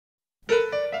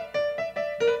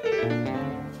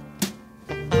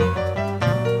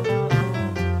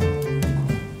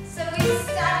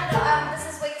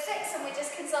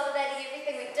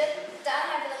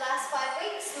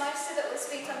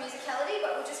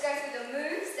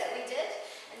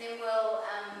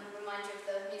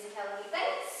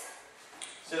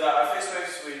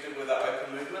first moves we did were the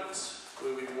open movements,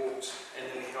 where we walked and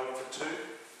then we held for 2.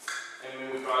 And when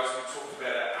we talked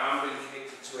about our arm being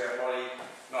connected to our body,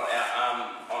 not our arm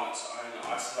on its own,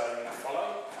 isolating our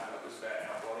follow. It was about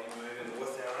our body moving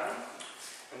with our arm.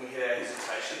 And we had our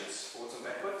hesitations, forwards and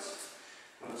backwards.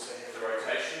 We also had the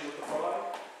rotation with the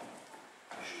follow.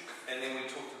 And then we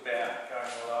talked about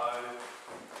going low,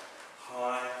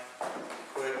 high,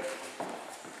 quick,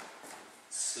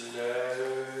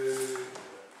 slow.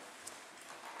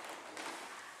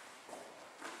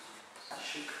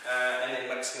 And then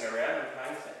mixing around and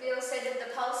playing with it. We also did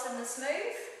the pulse and the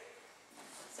smooth.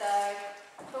 So,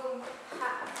 boom,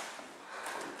 ha.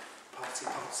 Pulsey,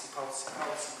 pulsey, pulsey,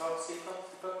 pulsey, pulsey,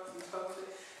 pulsey, pulsey, pulsey.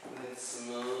 And then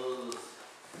smooth.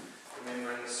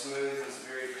 Remembering the smooth is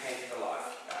very panther-like,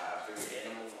 very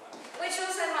animal-like. Which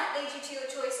also might lead you to your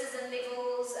choices and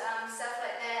levels, stuff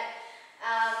like that.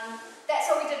 That's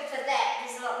what we did for that.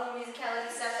 There's a lot more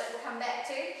musicality stuff that we'll come back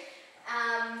to.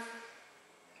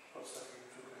 What stuff are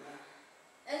you talking about?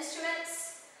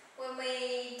 Instruments, when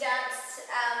we danced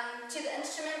to the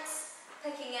instruments,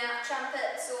 picking out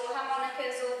trumpets or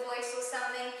harmonicas or voice or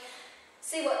something,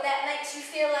 see what that makes you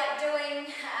feel like doing,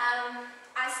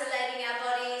 isolating our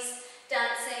bodies,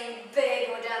 dancing big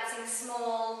or dancing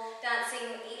small,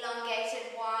 dancing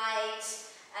elongated, wide,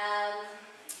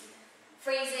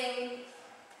 freezing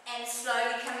and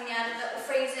slowly coming out of it, or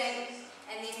freezing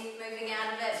and then moving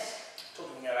out of it.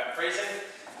 Talking about freezing,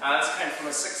 this came from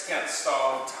a 6-count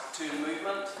style tuck-turn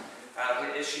movement.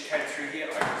 As she came through here,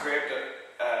 I grabbed it,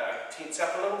 tense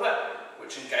up a little bit,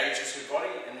 which engages her body,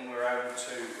 and then we're able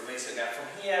to release it. Now from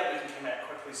here, we can come out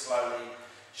quickly, slowly.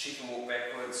 She can walk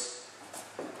backwards.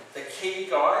 The key,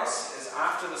 guys, is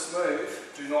after this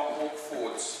move, do not walk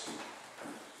forwards.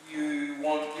 You're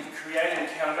creating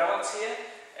counterbalance here,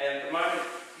 and the moment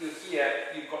you're here,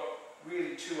 you've got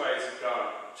really 2 ways of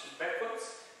going, which is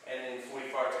backwards and then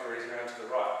 45 degrees around to the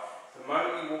right. The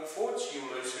moment you walk forwards,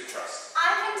 you'll lose her trust.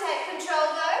 I can take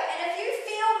control though, and if you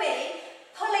feel me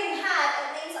pulling hard, it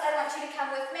means I want you to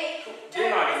come with me.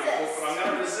 Then I can walk, but I'm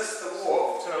going to resist the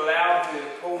walk to allow her to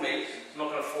pull me. I'm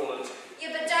not going to fall into.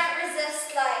 Yeah, but don't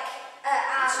resist like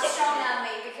strong on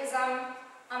me, because I'm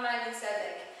only so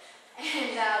big.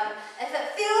 And if it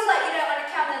feels like you don't want to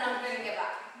come, then I'm going to give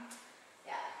up.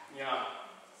 Yeah. Yeah.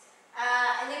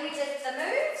 And then we did the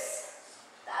moves.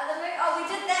 The other move. Oh, we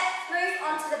did that move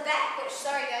onto the back, which,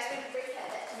 sorry guys, we can replay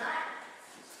that tonight.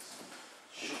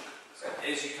 So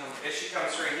as she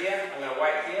comes through here, I'm going to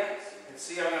wait here, and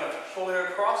see I'm going to pull her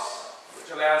across,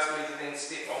 which allows me to then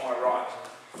step on my right,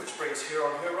 which brings her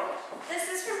on her right. This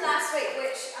is from last week,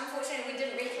 which unfortunately we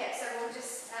didn't recap, so we'll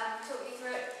just talk you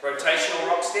through it.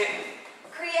 Rotational rock step.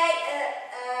 Create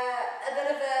a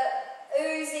bit of a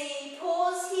oozy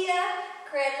pause here.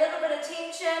 Create a little bit of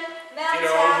tension. Get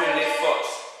her on her left foot.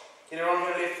 Get her on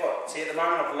her left foot. See, at the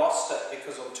moment I've lost it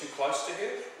because I'm too close to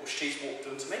her, or she's walked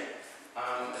into me.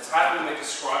 It's hard when we're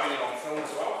describing it on film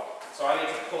as well, so I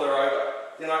need to pull her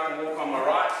over. Then I can walk on my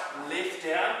right, left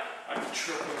down, I can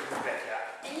triple her back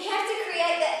out. And you have to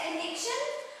create that connection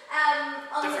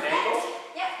on different the back. angle.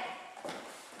 Yep.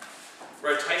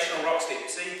 Rotational rock step.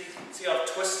 See I've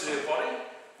twisted her body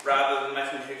rather than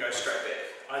making her go straight back.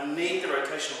 I need the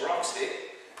rotational rock step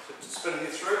to spin her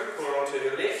through, pull her onto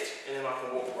her left, and then I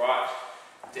can walk right,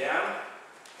 down,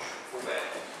 pull back.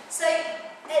 So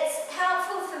it's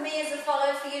helpful for me as a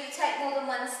follower for you to take more than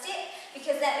one step,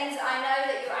 because that means I know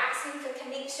that you're asking for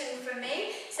connection from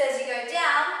me. So as you go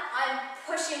down, I'm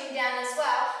pushing down as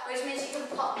well, which means you can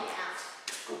pop me out.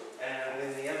 Cool. And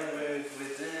then the other move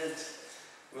we did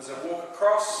was a walk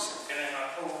across, and then I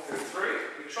pull her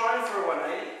through. We're trying for a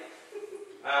 180.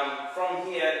 From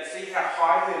here, see how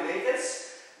high her leg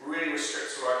is? Really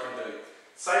restricts what I can do.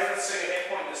 Safest thing at that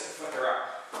point is to flick her up.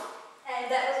 And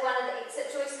that was one of the exit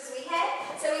choices we had.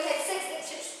 So we had 6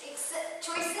 exit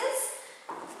choices.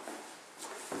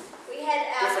 We had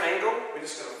different angle, we're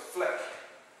just going to flick.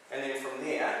 And then from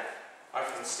there, I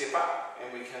can step up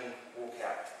and we can walk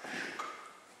out.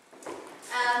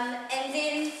 And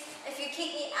then if you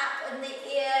keep me up in the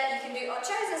air, you can do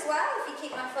ochos as well. If you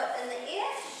keep my foot in the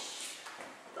air.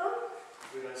 Boom.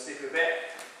 We're going to step her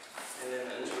back and then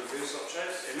into reverse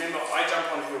ochos. Remember, I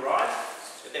jump on her right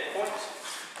at that point.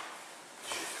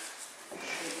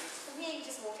 From here you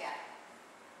just walk out.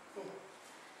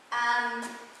 And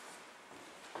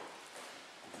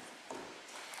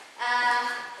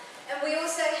we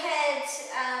also had,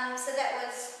 so that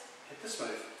was... Hit this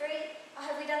move. 3, oh,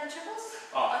 have we done the triples?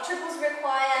 Oh. Triples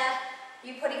require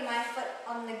you putting my foot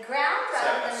on the ground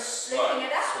rather than lifting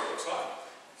it up. That's what it looks like.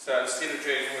 So instead of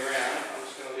dragging her around, I'm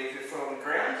just going to leave her foot on the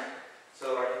ground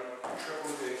so that I can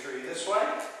triple her through this way.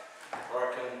 or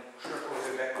I can triple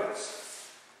her backwards.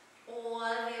 Or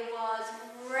there was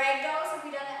ragdolls. Have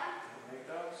we done that one?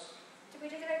 Ragdolls. Did we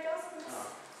do the ragdolls? No.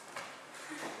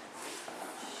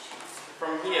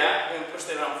 From here, I'm going to push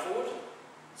that arm forward.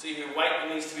 So your weight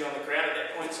needs to be on the ground at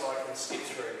that point so I can step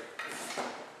through.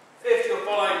 If your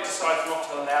follow decides not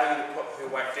to allow you to put her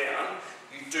weight down,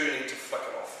 you do need to flick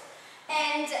it off.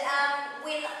 And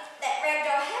when that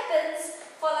ragdoll happens,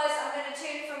 follows, I'm going to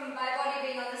turn from my body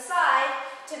being on the side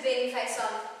to being face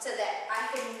on so that I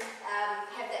can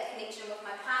have that connection with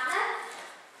my partner.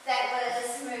 That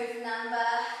was move number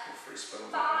 5.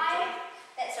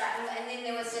 That's right, and then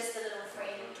there was just a little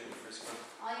free.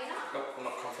 Oh, you're not? Nope, I'm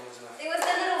not confident enough. There was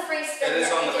a little free spin. It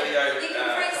is on the video. You can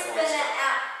free spin it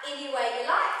out any way you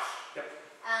like. Yep.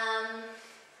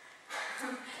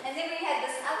 And then we had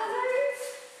this other move.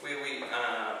 Where we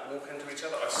walk into each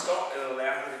other. I stop and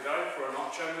allow her to go for a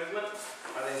nacho movement.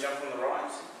 I then jump on the right.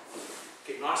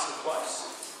 Get nice and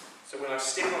close. So when I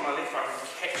step on my left, I can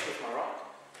catch with my right.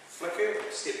 Flick her,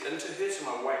 step into her so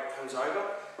my weight comes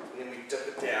over. And then we dip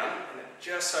it down. And it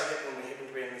just so happened we happen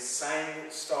to be in the same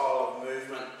style of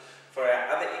movement for our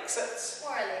other exits.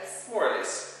 More or less. More or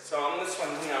less. So on this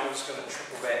one here, I'm just going to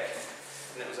triple back.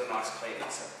 And it was a nice clean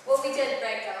exit. Well, we did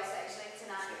ragdolls actually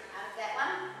tonight out of that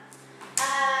one.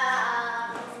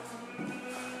 How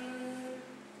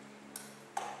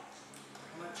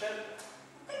much in?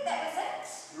 I think that was it.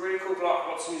 Really cool block,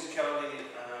 lots of musicality.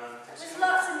 There's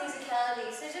lots of musicality,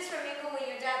 so just remember when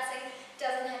you're dancing, it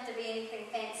doesn't have to be anything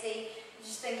fancy. You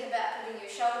just think about putting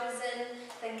your shoulders in,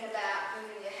 think about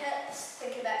moving your hips,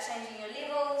 think about changing your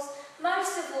levels.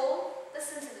 Most of all,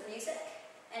 listen to the music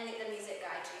and let the music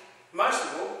guide you. Most of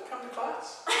all,